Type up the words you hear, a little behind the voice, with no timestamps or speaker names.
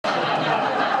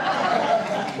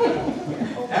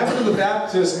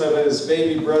baptism of his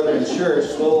baby brother in church,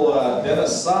 little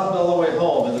Dennis sobbed all the way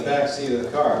home in the back seat of the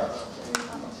car.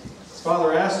 His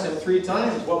father asked him 3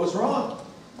 times what was wrong.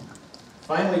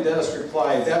 Finally, Dennis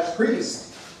replied, "That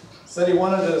priest said he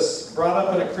wanted us brought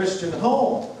up in a Christian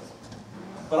home,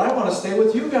 but I want to stay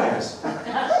with you guys."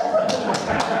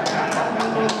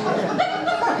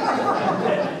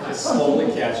 It's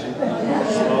slowly catching,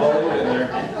 slowly in there.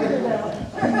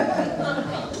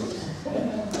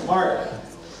 Mark,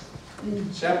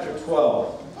 chapter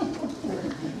 12.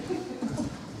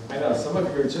 I know, some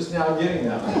of you are just now getting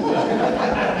that.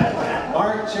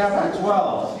 Mark chapter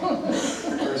 12,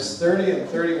 verse 30 and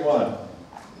 31.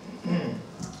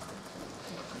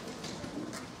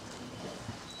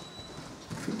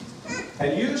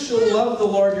 "And you shall love the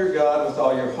Lord your God with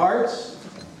all your heart,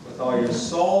 with all your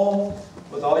soul,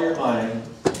 with all your mind,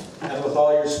 and with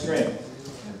all your strength.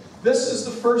 This is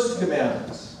the first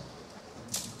commandment.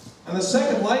 And the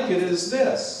second like it is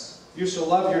this: you shall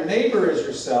love your neighbor as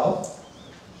yourself.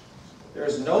 There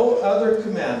is no other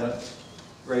commandment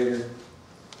greater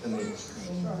than these."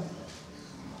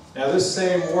 Now this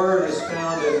same word is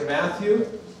found in Matthew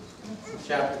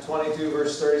chapter 22,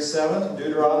 verse 37,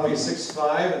 Deuteronomy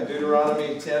 6:5, and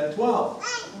Deuteronomy 10:12.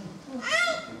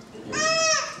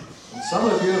 And some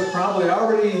of you have probably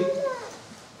already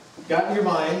got in your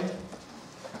mind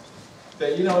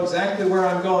that you know exactly where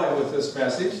I'm going with this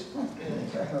message.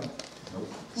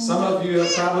 Some of you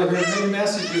have probably heard many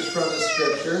messages from the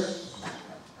Scripture.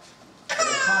 But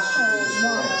I caution you this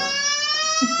morning.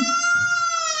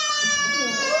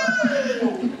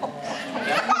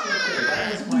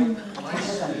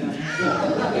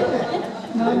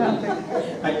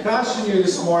 I caution you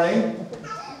this morning,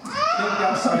 think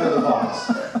outside of the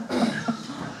box.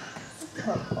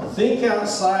 Think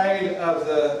outside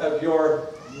of your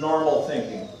normal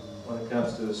thinking when it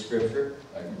comes to the Scripture.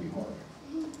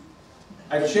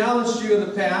 I've challenged you in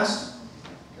the past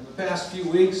few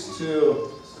weeks,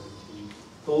 to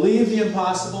believe the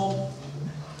impossible,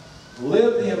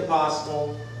 live the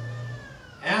impossible,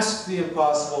 ask the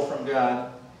impossible from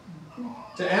God,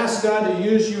 to ask God to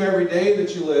use you every day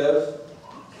that you live,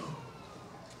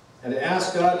 and to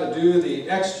ask God to do the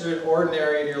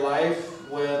extraordinary in your life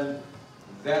when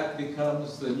that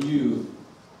becomes the new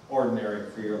ordinary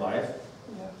for your life.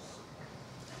 Yes.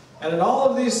 And in all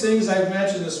of these things I've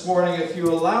mentioned this morning, if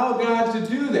you allow God to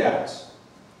do that,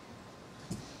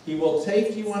 He will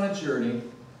take you on a journey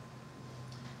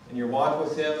in your walk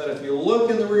with Him that if you look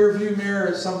in the rearview mirror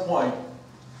at some point,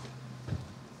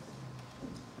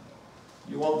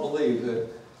 you won't believe that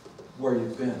where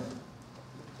you've been.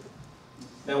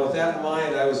 Now with that in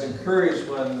mind, I was encouraged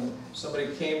when somebody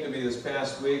came to me this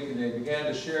past week and they began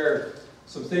to share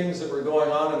some things that were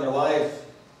going on in their life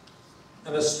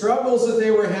and the struggles that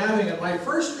they were having. And my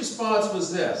first response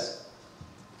was this: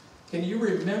 can you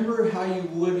remember how you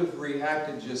would have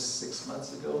reacted just 6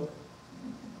 months ago?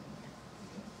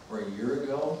 Or a year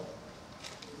ago?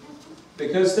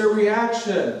 Because their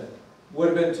reaction would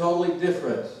have been totally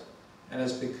different. And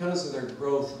it's because of their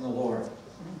growth in the Lord.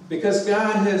 Because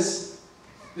God has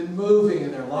been moving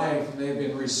in their life, and they've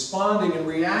been responding and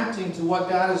reacting to what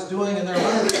God is doing in their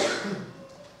life.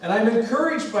 And I'm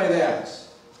encouraged by that.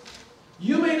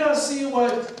 You may not see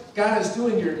what God is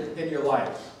doing in your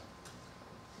life.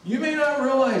 You may not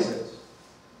realize it.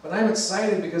 But I'm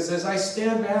excited because as I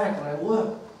stand back and I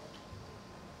look,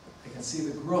 I can see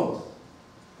the growth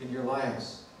in your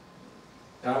lives.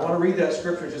 Now I want to read that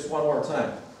scripture just one more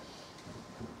time.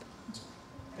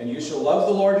 "And you shall love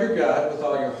the Lord your God with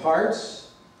all your hearts,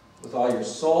 with all your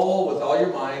soul, with all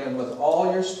your mind, and with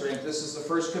all your strength." This is the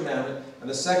first commandment. "And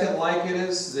the second like it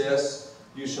is this: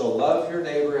 you shall love your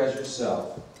neighbor as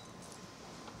yourself.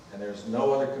 And there's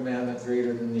no other commandment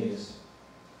greater than these."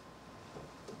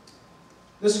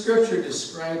 This scripture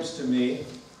describes to me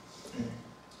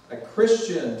a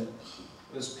Christian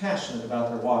who is passionate about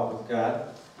their walk with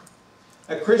God.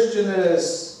 A Christian that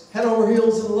is head over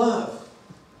heels in love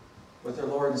with their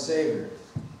Lord and Savior.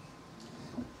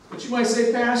 But you might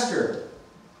say, "Pastor,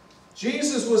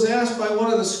 Jesus was asked by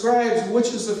one of the scribes,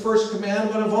 which is the first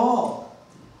commandment of all?"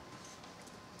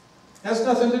 It has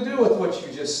nothing to do with what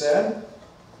you just said.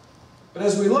 But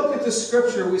as we look at the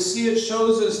scripture, we see it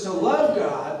shows us to love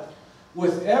God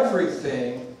with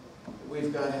everything that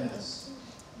we've got in us.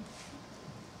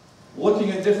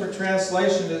 Looking at different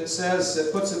translations,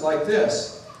 it puts it like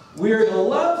this: we are to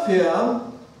love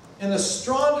Him in the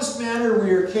strongest manner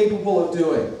we are capable of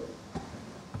doing.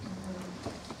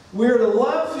 We are to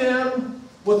love Him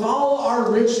with all our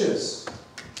riches.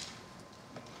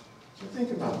 So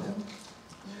think about that.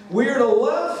 We are to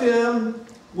love Him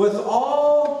with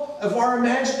all of our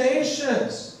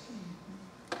imaginations.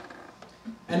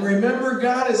 And remember,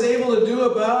 God is able to do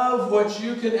above what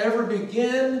you can ever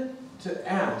begin to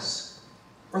ask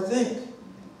or think.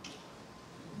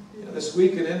 You know, this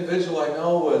week, an individual I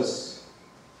know was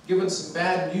given some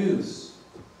bad news.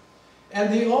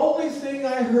 And the only thing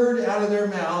I heard out of their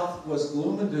mouth was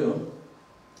gloom and doom,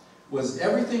 was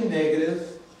everything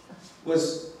negative,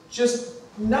 was just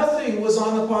nothing was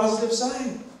on the positive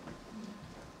side.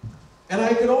 And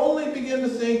I could only begin to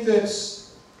think that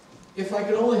if I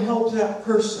could only help that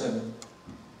person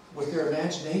with their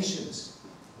imaginations,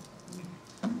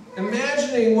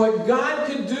 imagining what God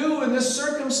could do in this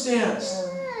circumstance.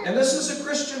 And this is a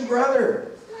Christian brother.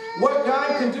 What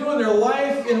God can do in their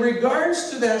life in regards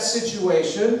to that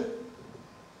situation.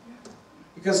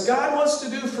 Because God wants to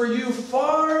do for you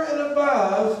far and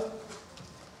above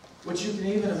what you can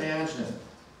even imagine.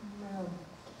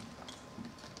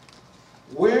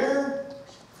 Where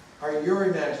are your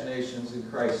imaginations in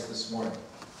Christ this morning?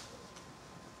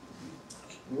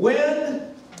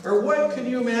 When or what can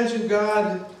you imagine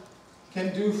God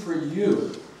can do for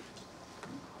you?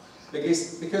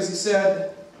 Because He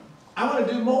said, I want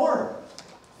to do more.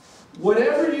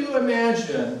 Whatever you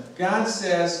imagine, God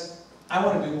says, I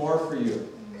want to do more for you.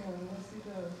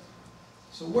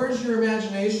 So where's your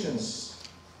imaginations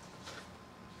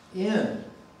in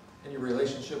your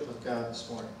relationship with God this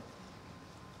morning?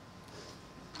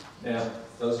 Now,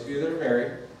 those of you that are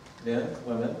married, men,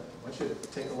 women, I want you to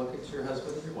take a look at your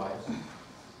husband and your wives. If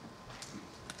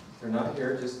they're not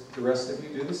here, just the rest of you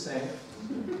do the same.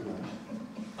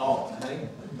 Oh, honey.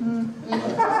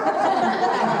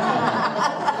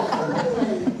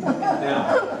 Now,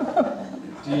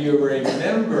 do you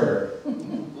remember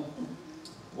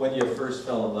when you first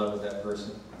fell in love with that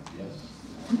person? Yes.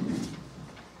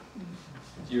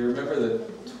 Do you remember the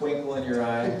twinkle in your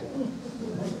eye?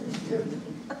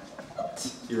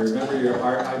 Do you remember your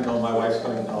heart? I know my wife's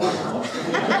going, no, I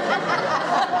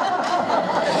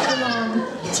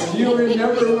don't. Do you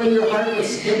remember when your heart would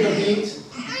skip a beat?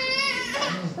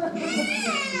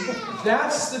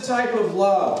 That's the type of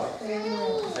love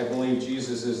I believe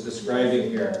Jesus is describing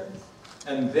here.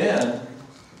 And then,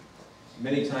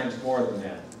 many times more than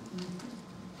that.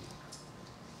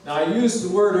 Now, I used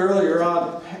the word earlier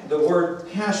on, the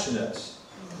word passionate.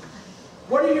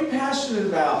 What are you passionate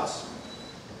about?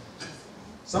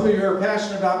 Some of you are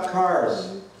passionate about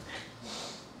cars.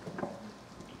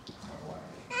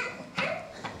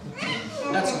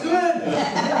 That's good.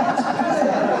 That's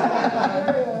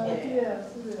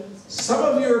good. Some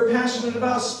of you are passionate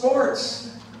about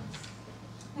sports.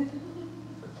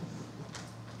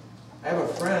 I have a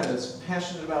friend that's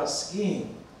passionate about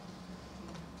skiing.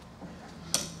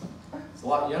 He's a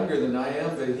lot younger than I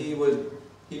am, but he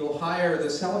will hire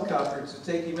this helicopter to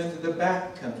take him into the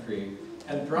back country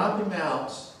and drop him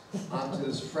out onto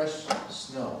this fresh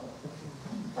snow.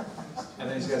 And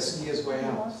then he's got to ski his way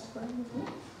out.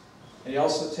 And he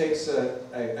also takes a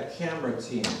camera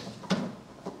team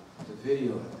to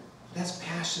video it. That's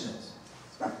passionate.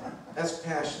 That's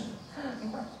passionate.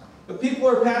 But people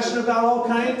are passionate about all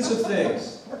kinds of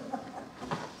things.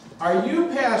 Are you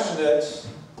passionate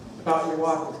about your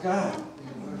walk with God?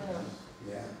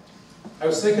 Yeah. I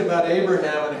was thinking about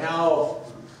Abraham and how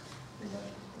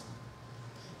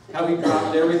he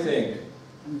dropped everything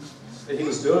that he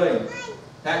was doing,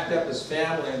 packed up his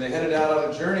family, and they headed out on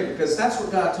a journey because that's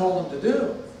what God told him to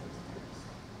do.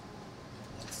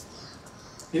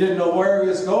 He didn't know where he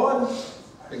was going,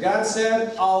 but God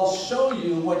said, I'll show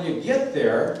you when you get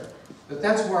there, but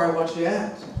that's where I want you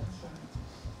at.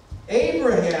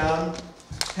 Abraham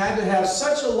had to have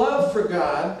such a love for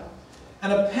God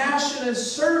and a passion in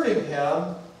serving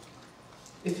Him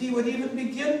if he would even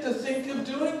begin to think of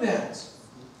doing that.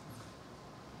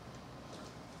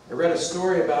 I read a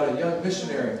story about a young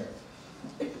missionary.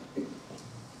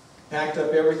 Packed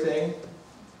up everything,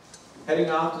 heading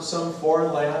off to some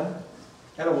foreign land,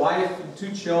 had a wife and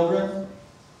 2 children.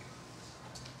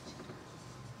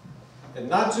 And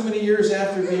not too many years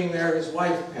after being there, his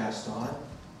wife passed on.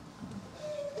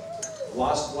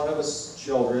 Lost one of his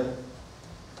children.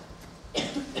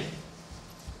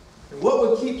 And what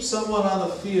would keep someone on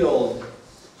the field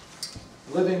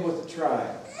living with the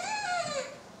tribe?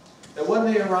 That when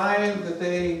they arrived, that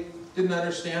they didn't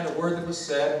understand a word that was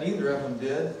said. Neither of them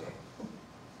did.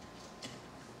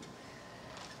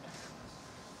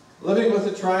 Living with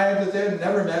a tribe that they had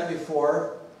never met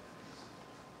before.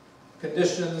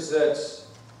 Conditions that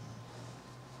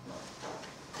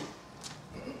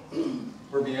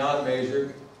were beyond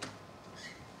measure.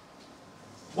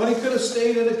 When he could have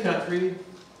stayed in a country,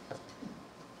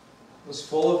 was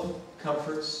full of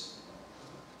comforts,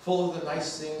 full of the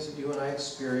nice things that you and I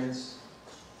experience.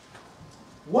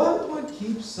 What would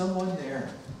keep someone there?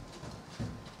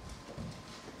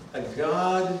 A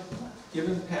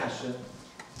God-given passion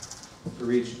to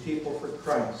reach people for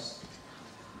Christ.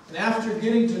 And after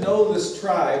getting to know this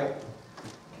tribe,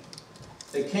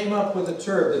 they came up with a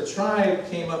term. The tribe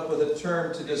came up with a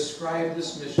term to describe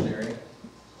this missionary.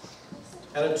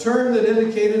 And a term that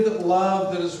indicated that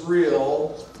love that is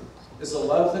real is a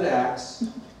love that acts.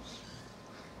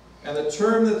 And the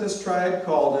term that this tribe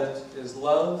called it is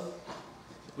love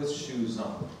with shoes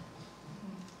on.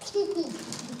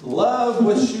 Love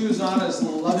with shoes on is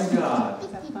loving God. Is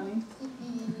that funny?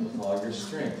 With all your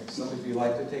strength. Some of you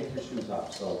like to take your shoes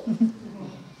off, so.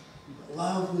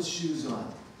 Love with shoes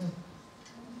on.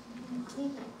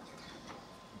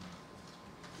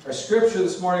 Our scripture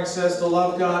this morning says to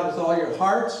love God with all your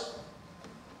heart,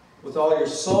 with all your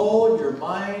soul, your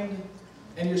mind,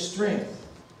 and your strength.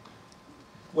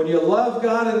 When you love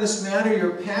God in this manner,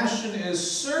 your passion is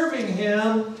serving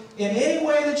Him in any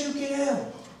way that you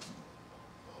can.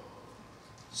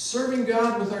 Serving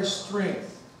God with our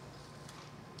strength,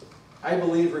 I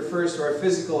believe, refers to our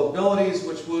physical abilities,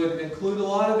 which would include a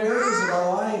lot of areas of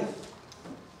our life.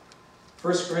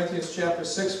 1 Corinthians chapter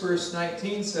 6, verse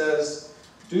 19 says,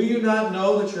 "Do you not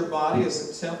know that your body is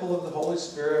a temple of the Holy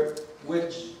Spirit,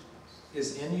 which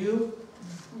is in you?"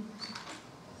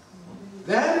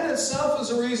 That in itself is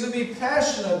a reason to be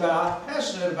passionate about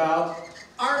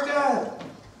our God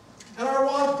and our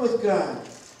walk with God.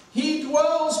 He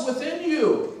dwells within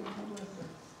you.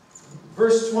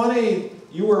 Verse 20,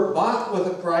 "You were bought with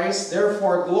a price,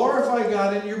 therefore glorify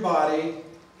God in your body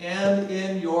and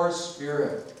in your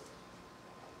spirit."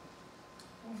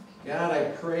 God, I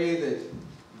pray that you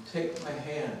take my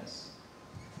hands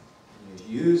and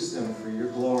you use them for your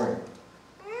glory.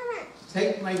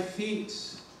 Take my feet,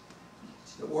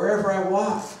 that wherever I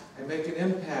walk, I make an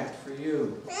impact for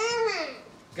you.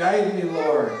 Guide me,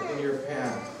 Lord, in your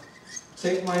path.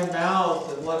 Take my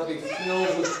mouth and let it be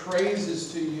filled with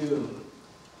praises to you.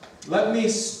 Let me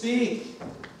speak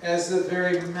as the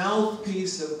very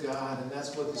mouthpiece of God, and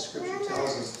that's what the Scripture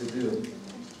tells us to do.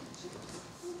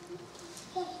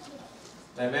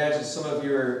 I imagine some of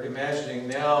you are imagining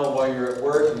now while you're at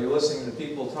work and you're listening to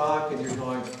people talk and you're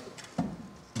going,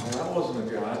 "Oh, that wasn't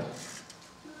a God."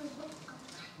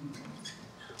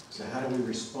 So how do we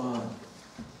respond?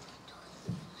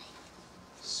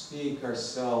 Speak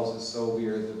ourselves as though we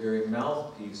are the very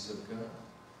mouthpiece of God.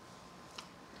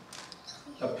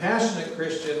 A passionate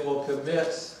Christian will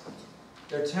commit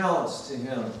their talents to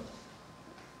Him.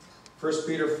 1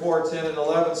 Peter 4:10 and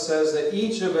 11 says that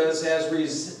each of us has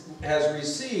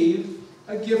received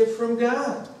a gift from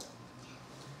God.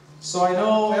 So I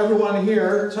know everyone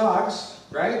here talks,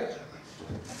 right?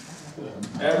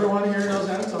 Everyone here knows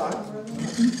how to talk.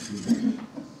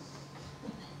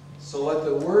 So let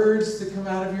the words that come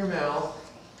out of your mouth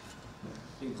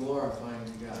be glorifying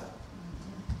to God.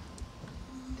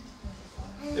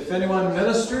 If anyone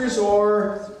ministers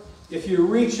or if you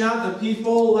reach out to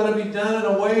people, let it be done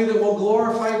in a way that will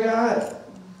glorify God.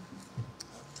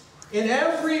 In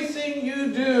everything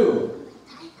you do,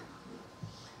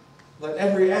 let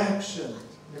every action,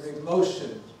 every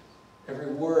motion,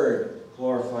 every word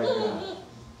glorify God.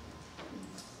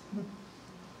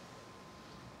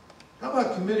 How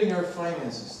about committing our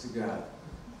finances to God?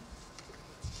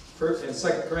 First, in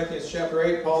 2 Corinthians chapter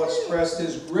 8, Paul expressed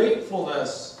his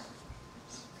gratefulness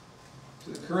to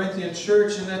the Corinthian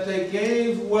church in that they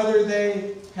gave whether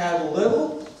they had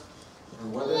little or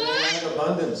whether they had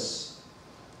abundance.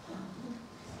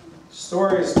 The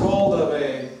story is told of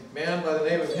a man by the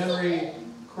name of Henry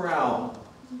Crowell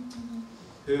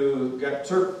who got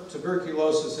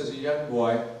tuberculosis as a young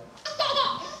boy,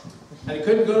 and he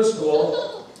couldn't go to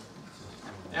school.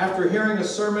 After hearing a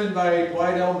sermon by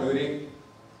Dwight L. Moody,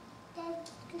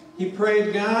 he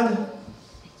prayed, "God,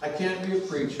 I can't be a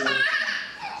preacher,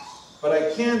 but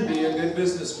I can be a good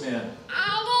businessman.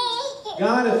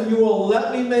 God, if you will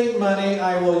let me make money,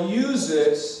 I will use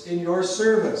it in your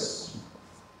service."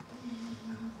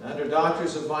 Under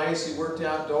doctor's advice, he worked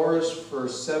outdoors for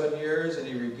 7 years and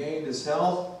he regained his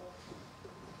health.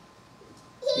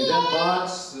 He then bought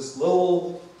this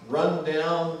little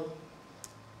run-down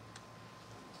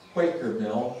Quaker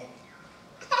mill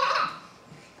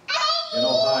in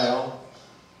Ohio,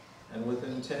 and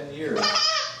within 10 years,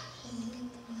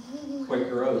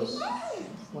 Quaker Oats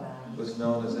was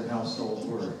known as a household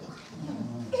word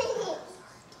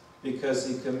because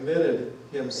he committed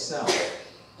himself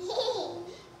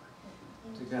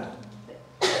to God.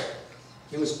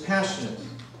 He was passionate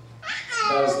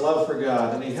about his love for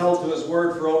God, and he held to his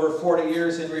word for over 40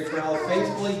 years. Henry Crowell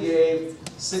faithfully gave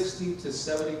 60 to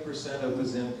 70% of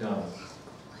his income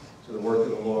to the work of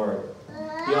the Lord.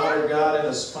 He honored God in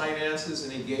his finances,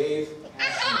 and he gave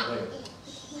passionately.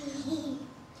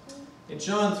 In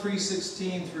John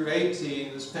 3:16 through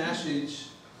 18, this passage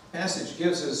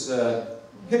gives us a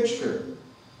picture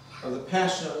of the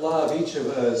passionate love each of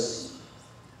us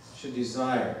should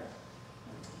desire.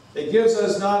 It gives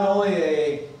us not only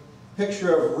a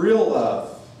picture of real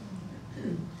love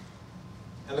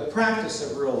and the practice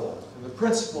of real love and the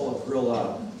principle of real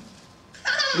love.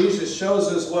 Jesus shows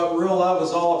us what real love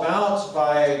is all about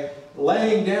by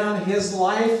laying down his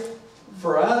life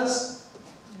for us.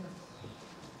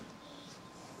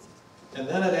 And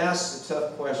then it asks a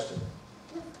tough question.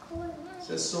 It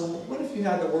says, so what if you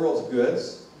had the world's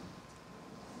goods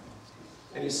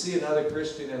and you see another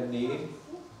Christian in need,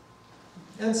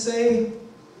 and say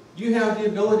you have the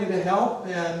ability to help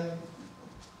and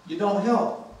you don't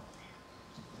help?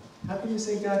 How can you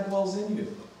say God dwells in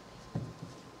you?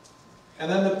 And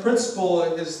then the principle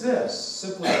is this,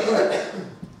 simply put,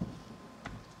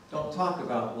 don't talk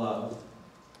about love,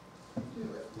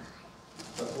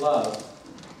 but love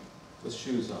with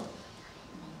shoes on.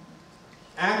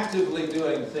 Actively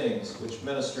doing things which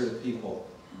minister to people.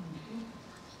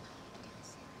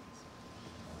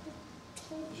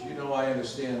 As you know, I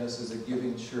understand this is a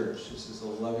giving church. This is a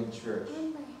loving church.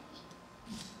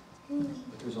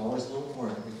 But there's always a little more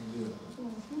that we can do.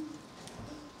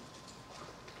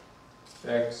 In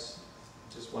fact,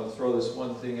 just want to throw this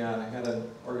one thing out. I had an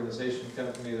organization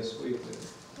come to me this week.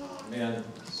 A man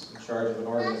is in charge of an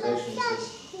organization. He says,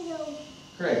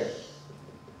 Craig,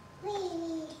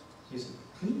 he said,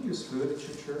 can you use food at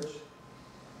your church?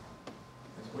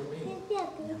 I said, what do you mean?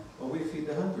 Well, we feed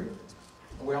the hungry.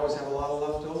 And we always have a lot of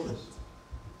leftovers.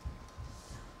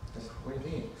 I said, what do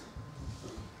you mean?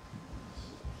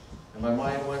 And my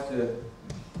mind went to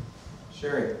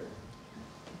Sherry,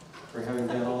 for having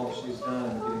done all that she's done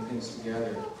and getting things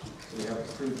together. So we have a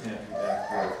food pantry back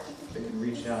there that can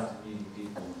reach out to needy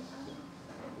people.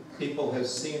 People have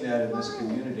seen that in this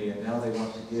community, and now they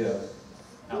want to give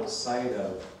outside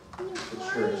of the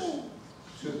church,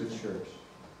 to the church,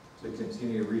 to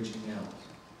continue reaching out.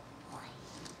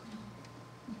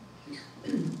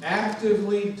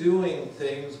 Actively doing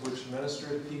things which minister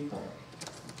to people.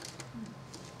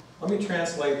 Let me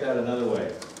translate that another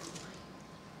way.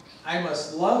 I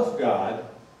must love God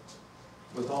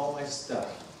with all my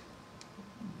stuff.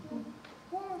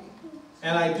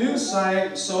 And I do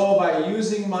so by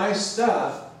using my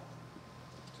stuff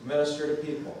to minister to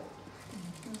people.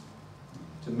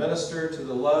 To minister to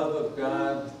the love of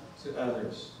God to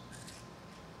others.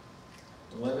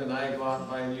 When Linda and I go out and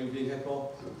buy a new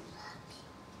vehicle,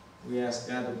 we ask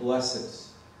God to bless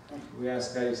it. We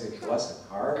ask God, you say, bless it,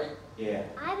 car? Yeah.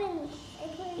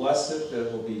 Bless it that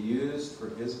it will be used for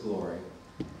his glory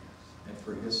and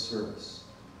for his service.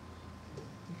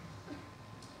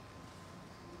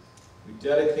 We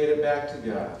dedicate it back to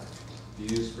God to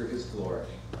be used for his glory.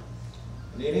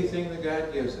 And anything that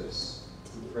God gives us,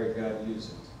 we pray God use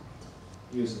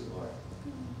it. Use it, Lord.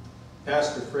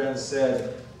 Pastor friend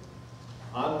said,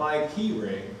 on my key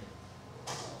ring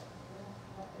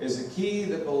is a key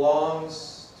that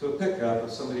belongs to a pickup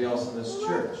of somebody else in this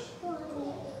church.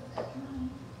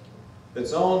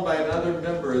 That's owned by another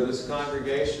member of this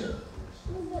congregation.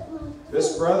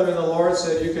 This brother in the Lord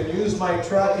said, you can use my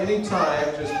truck anytime,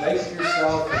 just make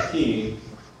yourself a key.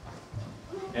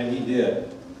 And he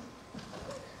did.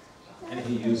 And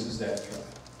he uses that truck.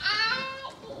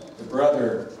 The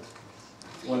brother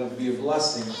wanted to be a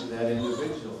blessing to that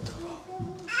individual.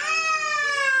 And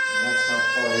that's how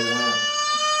far he went.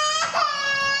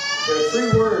 There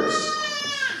are 3 words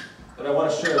that I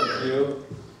want to share with you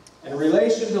in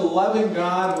relation to loving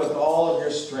God with all of your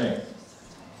strength.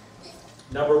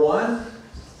 Number 1,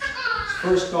 it's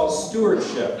first called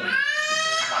stewardship.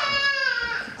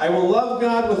 I will love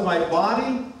God with my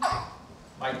body,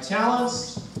 my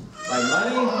talents, my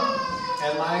money,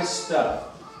 and my stuff.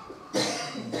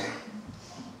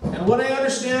 And when I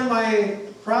understand my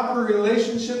proper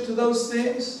relationship to those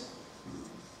things,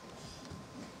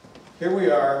 here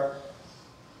we are.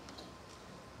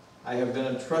 I have been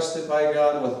entrusted by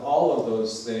God with all of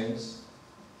those things,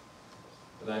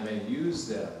 that I may use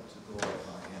them to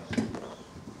glorify him.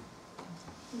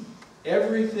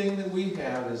 Everything that we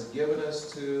have is given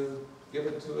to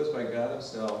us by God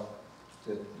himself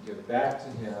to give back to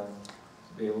him,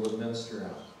 to be able to minister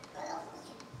out.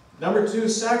 Number 2,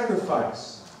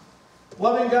 sacrifice.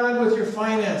 Loving God with your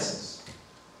finances.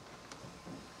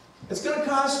 It's going to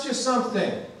cost you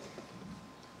something.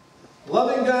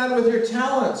 Loving God with your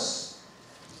talents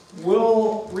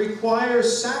will require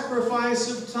sacrifice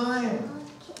of time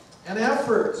and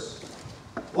effort.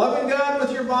 Loving God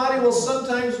with your body will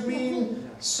sometimes mean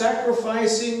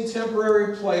sacrificing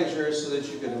temporary pleasures so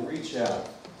that you can reach out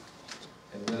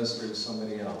and minister to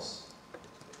somebody else.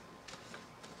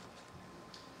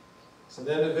 As an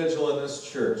individual in this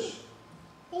church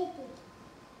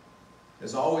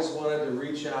has always wanted to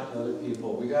reach out to other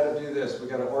people. We got to do this. We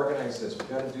got to organize this. We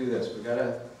got to do this. We got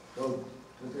to go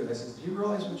do it. I said, do you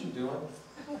realize what you're doing?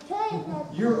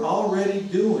 You're already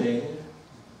doing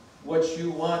what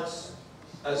you want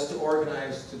us to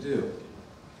organize to do.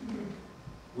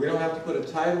 We don't have to put a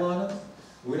title on it.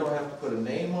 We don't have to put a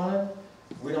name on it.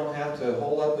 We don't have to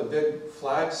hold up a big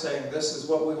flag saying this is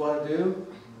what we want to do,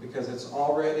 because it's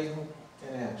already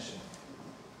in action.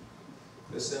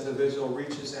 This individual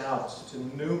reaches out to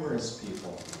numerous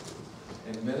people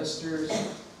and ministers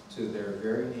to their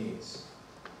very needs.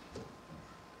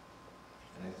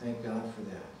 And I thank God for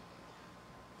that.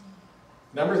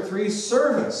 Number 3,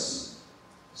 service.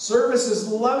 Service is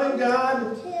loving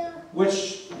God,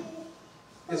 which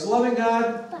is loving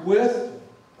God with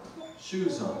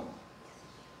shoes on.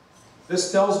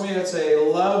 This tells me it's a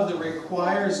love that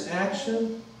requires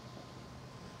action.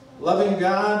 Loving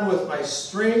God with my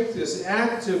strength is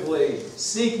actively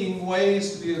seeking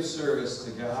ways to be of service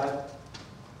to God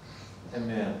and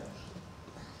man.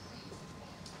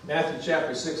 Matthew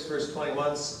chapter 6, verse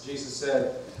 21, Jesus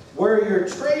said, "Where your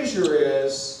treasure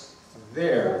is,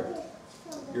 there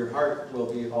your heart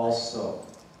will be also."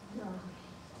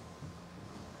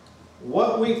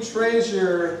 What we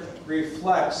treasure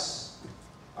reflects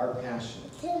our passion.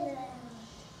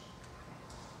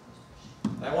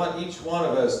 I want each one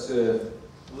of us to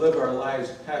live our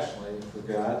lives passionately for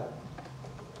God.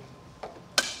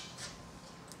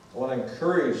 I want to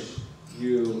encourage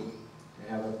you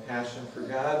to have a passion for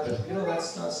God, but you know,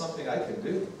 that's not something I can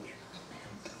do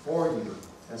for you.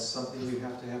 That's something you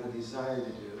have to have a desire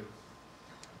to do.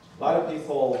 A lot of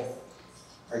people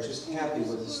are just happy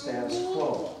with the status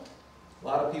quo. A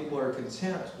lot of people are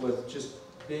content with just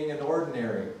being an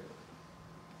ordinary,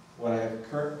 what I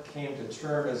came to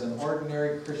term as an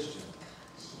ordinary Christian.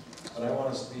 But I want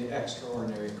us to be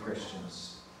extraordinary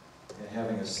Christians and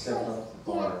having a step up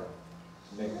the bar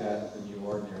to make that the new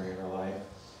ordinary in our life.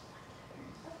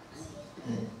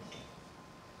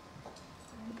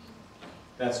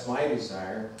 That's my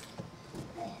desire.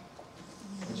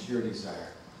 What's your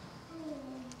desire?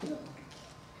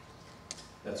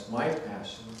 That's my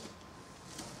passion.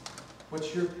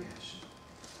 What's your passion?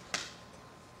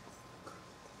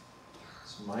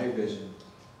 It's my vision.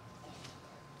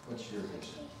 What's your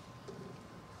vision?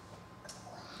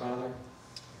 Father,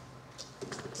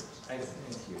 I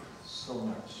thank you so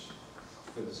much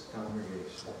for this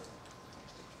congregation.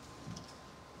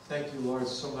 Thank you, Lord,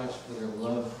 so much for their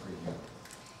love for you.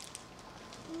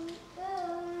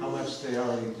 How much they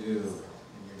already do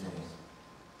in your name.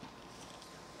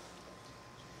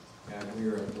 God, we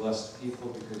are a blessed people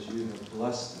because you have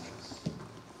blessed us.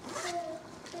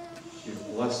 You've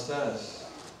blessed us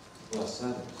to bless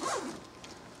others.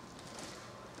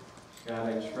 God,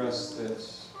 I trust that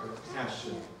our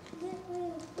passion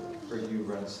for you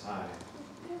runs high.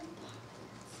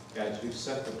 God, you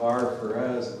set the bar for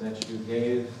us, and that you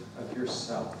gave of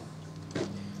yourself.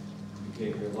 You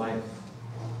gave your life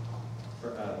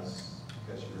for us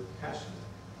because you were passionate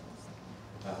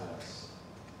about us.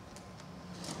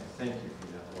 I thank you for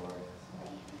that, Lord.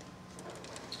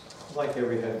 I'd like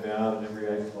every head bowed and every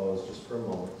eye closed just for a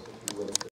moment.